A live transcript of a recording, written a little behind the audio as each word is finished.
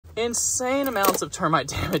insane amounts of termite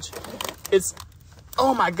damage. It's,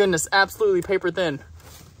 oh my goodness, absolutely paper thin.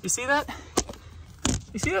 You see that?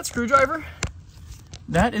 You see that screwdriver?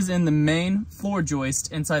 That is in the main floor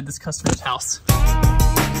joist inside this customer's house.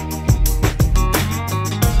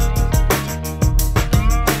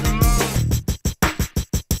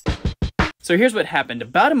 So here's what happened.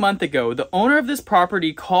 About a month ago, the owner of this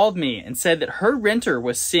property called me and said that her renter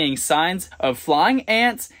was seeing signs of flying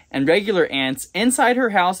ants and regular ants inside her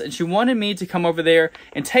house, and she wanted me to come over there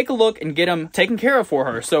and take a look and get them taken care of for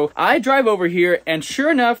her. So I drive over here, and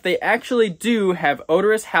sure enough, they actually do have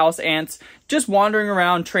odorous house ants just wandering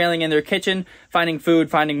around, trailing in their kitchen, finding food,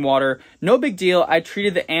 finding water. No big deal. I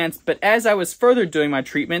treated the ants, but as I was further doing my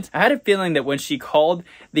treatment, I had a feeling that when she called,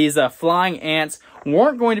 these flying ants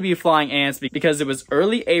weren't going to be flying ants because it was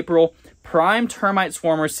early April, prime termite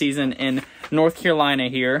swarmer season in North Carolina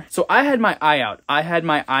here. So I had my eye out. I had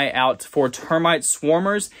my eye out for termite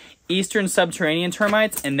swarmers, eastern subterranean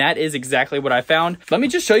termites, and that is exactly what I found. Let me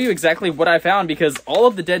just show you exactly what I found, because all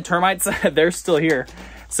of the dead termites, they're still here.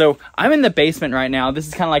 So I'm in the basement right now. This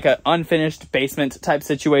is kind of like an unfinished basement type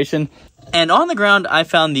situation. And on the ground, I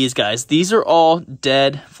found these guys. These are all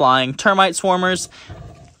dead flying termite swarmers.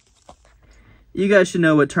 You guys should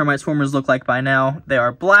know what termite swarmers look like by now. They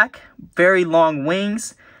are black, very long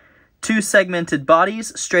wings, 2 segmented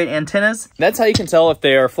bodies, straight antennas. That's how you can tell if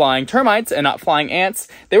they are flying termites and not flying ants.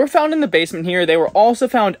 They were found in the basement here. They were also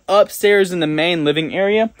found upstairs in the main living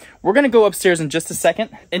area. We're gonna go upstairs in just a second.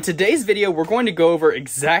 In today's video, we're going to go over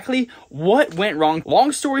exactly what went wrong.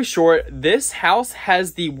 Long story short, this house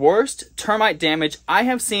has the worst termite damage I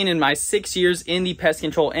have seen in my 6 years in the pest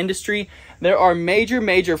control industry. There are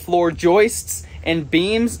major floor joists and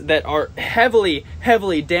beams that are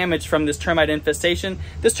heavily damaged from this termite infestation.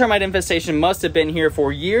 This termite infestation must have been here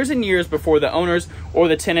for years and years before the owners or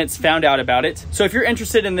the tenants found out about it. So if you're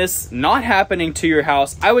interested in this not happening to your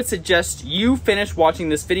house, I would suggest you finish watching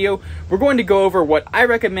this video. We're going to go over what I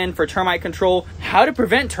recommend for termite control, how to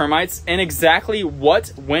prevent termites, and exactly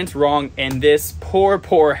what went wrong in this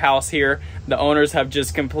poor house here. The owners have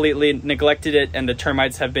just completely neglected it, and the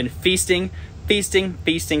termites have been feasting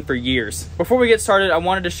for years. Before we get started, I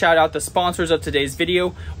wanted to shout out the sponsors of today's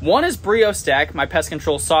video. One is BrioStack, my pest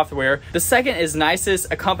control software. The second is Nisus,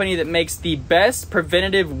 a company that makes the best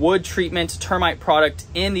preventative wood treatment termite product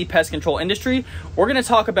in the pest control industry. We're going to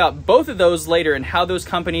talk about both of those later and how those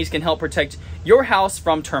companies can help protect your house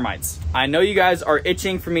from termites. I know you guys are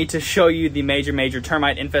itching for me to show you the major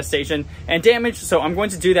termite infestation and damage, so I'm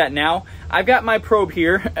going to do that now. I've got my probe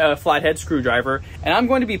here, a flathead screwdriver, and I'm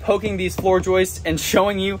going to be poking these floor joists and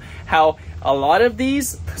showing you how a lot of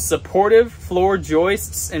these supportive floor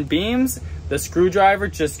joists and beams, the screwdriver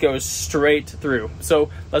just goes straight through. So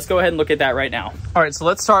let's go ahead and look at that right now. All right, so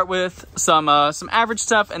let's start with some average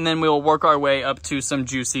stuff, and then we'll work our way up to some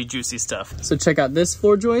juicy stuff. So check out this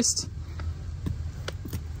floor joist.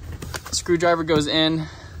 Screwdriver goes in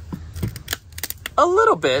a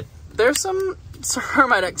little bit. There's some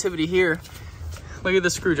termite activity here. Look at the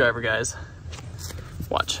screwdriver, guys.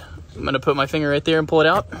 Watch. I'm gonna put my finger right there and pull it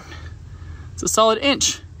out. It's a solid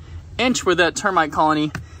inch where that termite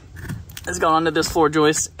colony has gone onto this floor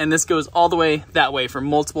joist, and this goes all the way that way for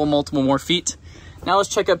multiple more feet. Now let's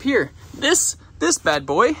check up here. This bad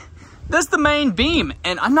boy, that's the main beam.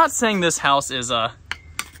 And I'm not saying this house is the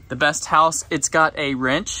best house. It's got a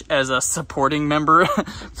wrench as a supporting member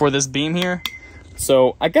for this beam here.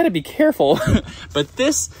 So I gotta be careful, but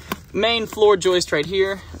this main floor joist right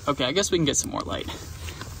here, okay, I guess we can get some more light.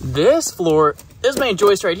 This main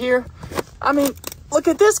joist right here, I mean, look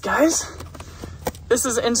at this, guys. This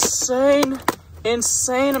is insane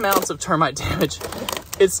amounts of termite damage.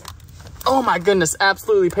 It's, oh my goodness,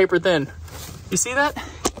 absolutely paper thin. You see that?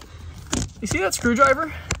 You see that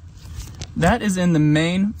screwdriver? That is in the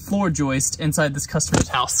main floor joist inside this customer's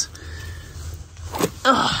house.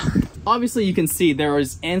 Ugh. Obviously, you can see there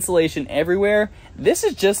is insulation everywhere. This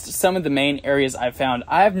is just some of the main areas I've found.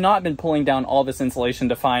 I have not been pulling down all this insulation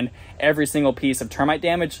to find every single piece of termite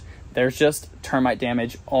damage. There's just termite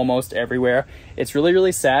damage almost everywhere. It's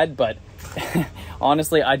really sad, but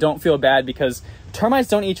honestly, I don't feel bad because termites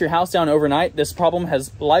don't eat your house down overnight. This problem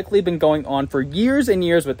has likely been going on for years and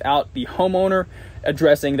years without the homeowner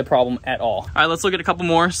addressing the problem at all. All right, let's look at a couple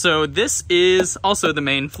more. So this is also the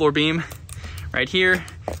main floor beam right here.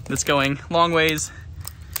 That's going long ways.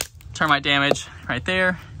 Termite damage right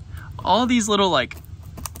there. All these little like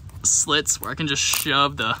slits where I can just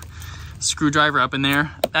shove the screwdriver up in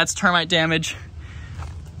there. That's termite damage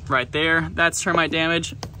right there. That's termite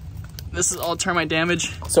damage. This is all termite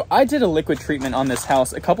damage. So I did a liquid treatment on this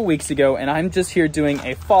house a couple weeks ago, and I'm just here doing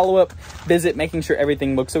a follow-up visit, making sure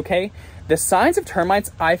everything looks okay. The signs of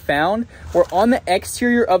termites I found were on the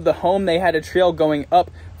exterior of the home. They had a trail going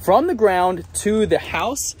up from the ground to the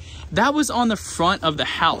house. That was on the front of the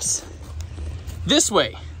house. This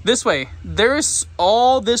way. There's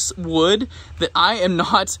all this wood that I am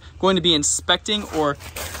not going to be inspecting or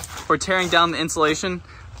tearing down the insulation.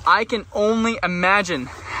 I can only imagine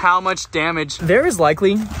how much damage. There is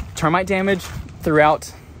likely termite damage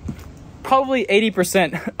throughout probably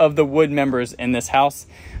 80% of the wood members in this house.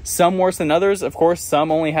 Some worse than others. Of course,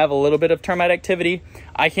 some only have a little bit of termite activity.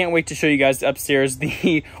 I can't wait to show you guys upstairs.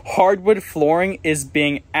 The hardwood flooring is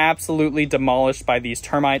being absolutely demolished by these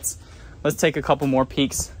termites. Let's take a couple more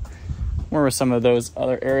peeks. Where were some of those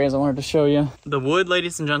other areas I wanted to show you? The wood,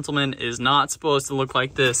 ladies and gentlemen, is not supposed to look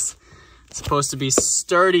like this. It's supposed to be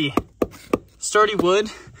sturdy wood,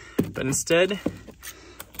 but instead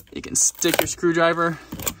you can stick your screwdriver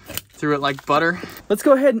through it like butter. Let's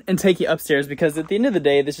go ahead and take you upstairs, because at the end of the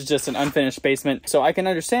day, this is just an unfinished basement. So I can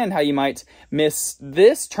understand how you might miss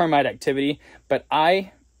this termite activity, but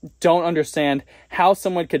I don't understand how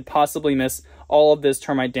someone could possibly miss all of this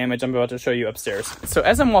termite damage I'm about to show you upstairs. So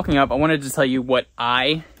as I'm walking up, I wanted to tell you what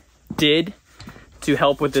I did to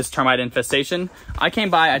help with this termite infestation. I came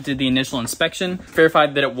by, I did the initial inspection,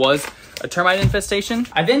 verified that it was a termite infestation.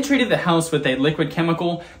 I then treated the house with a liquid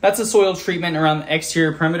chemical. That's a soil treatment around the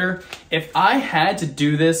exterior perimeter. If I had to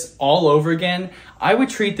do this all over again, I would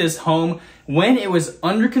treat this home when it was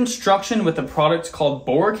under construction with a product called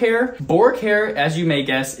Boracare. Boracare, as you may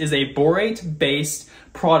guess, is a borate-based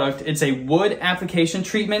product. It's a wood application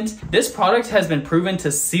treatment. This product has been proven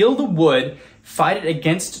to seal the wood, fight it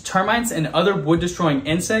against termites and other wood-destroying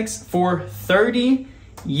insects for 30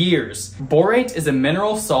 years. Borate is a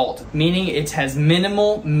mineral salt, meaning it has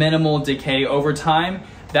minimal decay over time.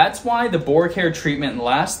 That's why the Boracare treatment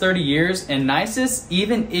lasts 30 years, and NICES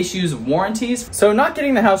even issues warranties. So not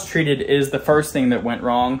getting the house treated is the first thing that went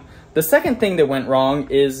wrong. The second thing that went wrong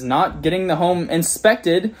is not getting the home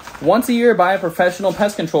inspected once a year by a professional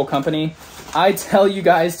pest control company. I tell you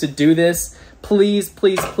guys to do this. Please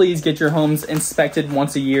get your homes inspected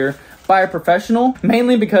once a year by a professional,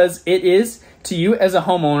 mainly because it is, to you as a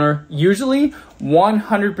homeowner, usually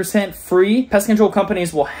 100% free. Pest control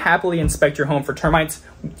companies will happily inspect your home for termites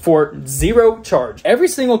for zero charge. Every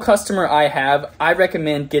single customer I have, I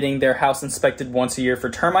recommend getting their house inspected once a year for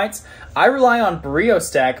termites. I rely on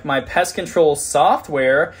BrioStack, my pest control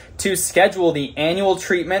software, to schedule the annual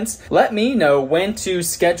treatments. Let me know when to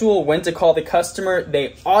schedule, when to call the customer.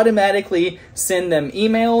 They automatically send them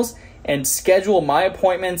emails and schedule my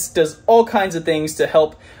appointments, does all kinds of things to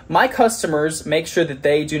help my customers make sure that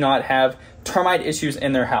they do not have termite issues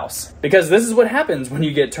in their house. Because this is what happens when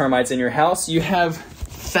you get termites in your house. You have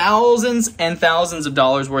thousands and thousands of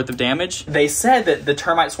dollars worth of damage. They said that the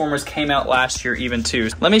termite swarmers came out last year even too.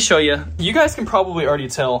 Let me show you. You guys can probably already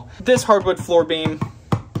tell. This hardwood floor beam,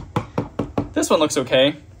 this one looks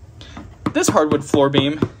okay. This hardwood floor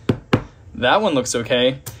beam, that one looks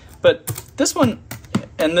okay. But this one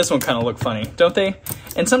and this one kind of look funny, don't they?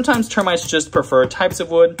 And sometimes termites just prefer types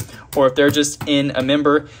of wood, or if they're just in a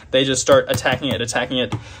member, they just start attacking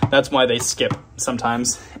it. That's why they skip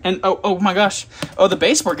sometimes. And oh my gosh. Oh, the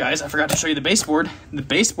baseboard, guys. I forgot to show you the baseboard. The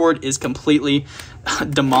baseboard is completely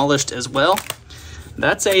demolished as well.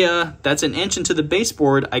 That's an inch into the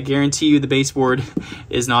baseboard. I guarantee you the baseboard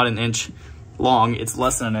is not an inch long. It's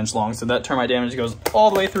less than an inch long. So that termite damage goes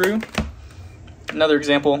all the way through. Another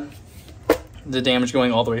example, the damage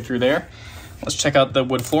going all the way through there. Let's check out the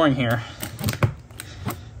wood flooring here.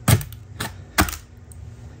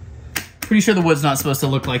 Pretty sure the wood's not supposed to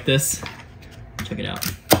look like this. Check it out.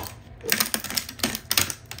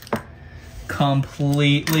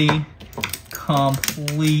 Completely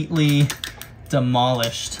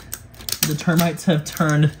demolished. The termites have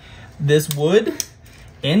turned this wood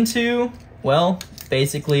into, well,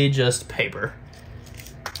 basically just paper.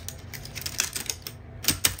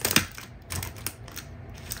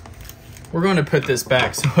 We're going to put this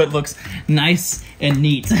back so it looks nice and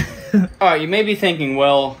neat. All right, you may be thinking,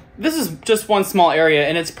 well, this is just one small area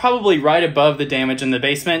and it's probably right above the damage in the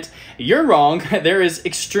basement. You're wrong. There is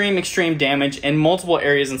extreme damage in multiple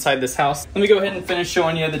areas inside this house. Let me go ahead and finish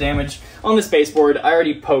showing you the damage on this baseboard. I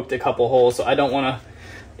already poked a couple holes, so I don't want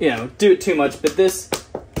to, do it too much, but this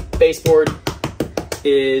baseboard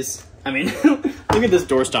is, look at this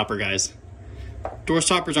door stopper, guys. Door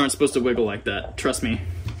stoppers aren't supposed to wiggle like that. Trust me.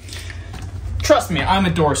 Trust me, I'm a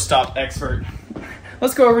door stop expert.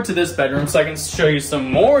 Let's go over to this bedroom so I can show you some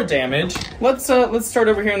more damage. Let's start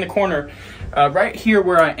over here in the corner. Right here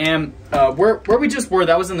where I am, where we just were,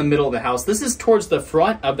 that was in the middle of the house. This is towards the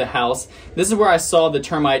front of the house. This is where I saw the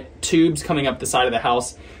termite tubes coming up the side of the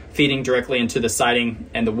house, feeding directly into the siding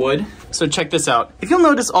and the wood. So check this out. If you'll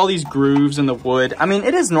notice all these grooves in the wood, I mean,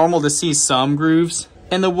 it is normal to see some grooves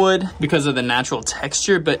in the wood because of the natural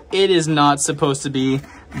texture, but it is not supposed to be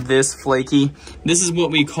this flaky. This is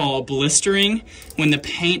what we call blistering, when the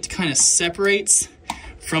paint kind of separates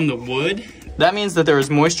from the wood. That means that there is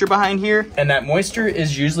moisture behind here, and that moisture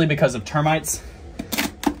is usually because of termites.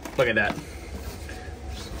 Look at that.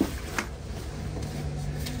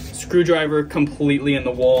 Screwdriver completely in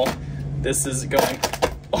the wall. This is going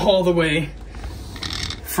all the way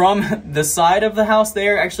from the side of the house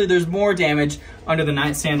there. Actually, there's more damage under the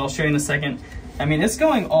nightstand. I'll show you in a second. I mean, it's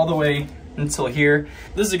going all the way until here.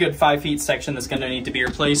 This is a good 5 feet section that's gonna need to be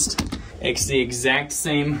replaced. It's the exact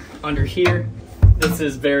same under here. This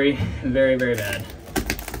is very, very, very bad.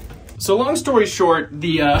 So long story short,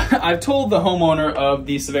 I've told the homeowner of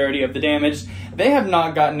the severity of the damage. They have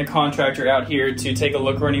not gotten a contractor out here to take a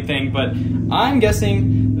look or anything, but I'm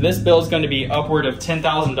guessing this bill is going to be upward of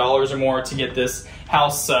 $10,000 or more to get this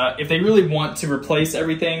house, if they really want to replace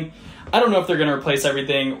everything. I don't know if they're going to replace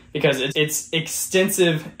everything because it's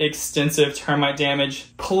extensive termite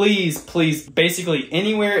damage. Please, basically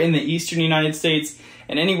anywhere in the eastern United States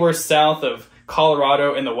and anywhere south of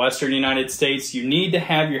Colorado in the western United States, you need to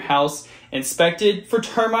have your house inspected for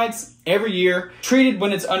termites every year, treated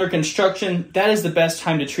when it's under construction. That is the best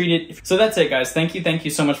time to treat it. So that's it, guys. Thank you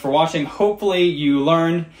so much for watching. Hopefully you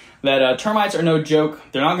learned that termites are no joke.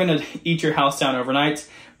 They're not going to eat your house down overnight,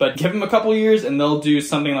 but give them a couple years and they'll do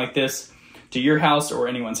something like this to your house or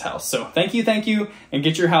anyone's house. So thank you, and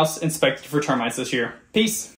get your house inspected for termites this year. Peace.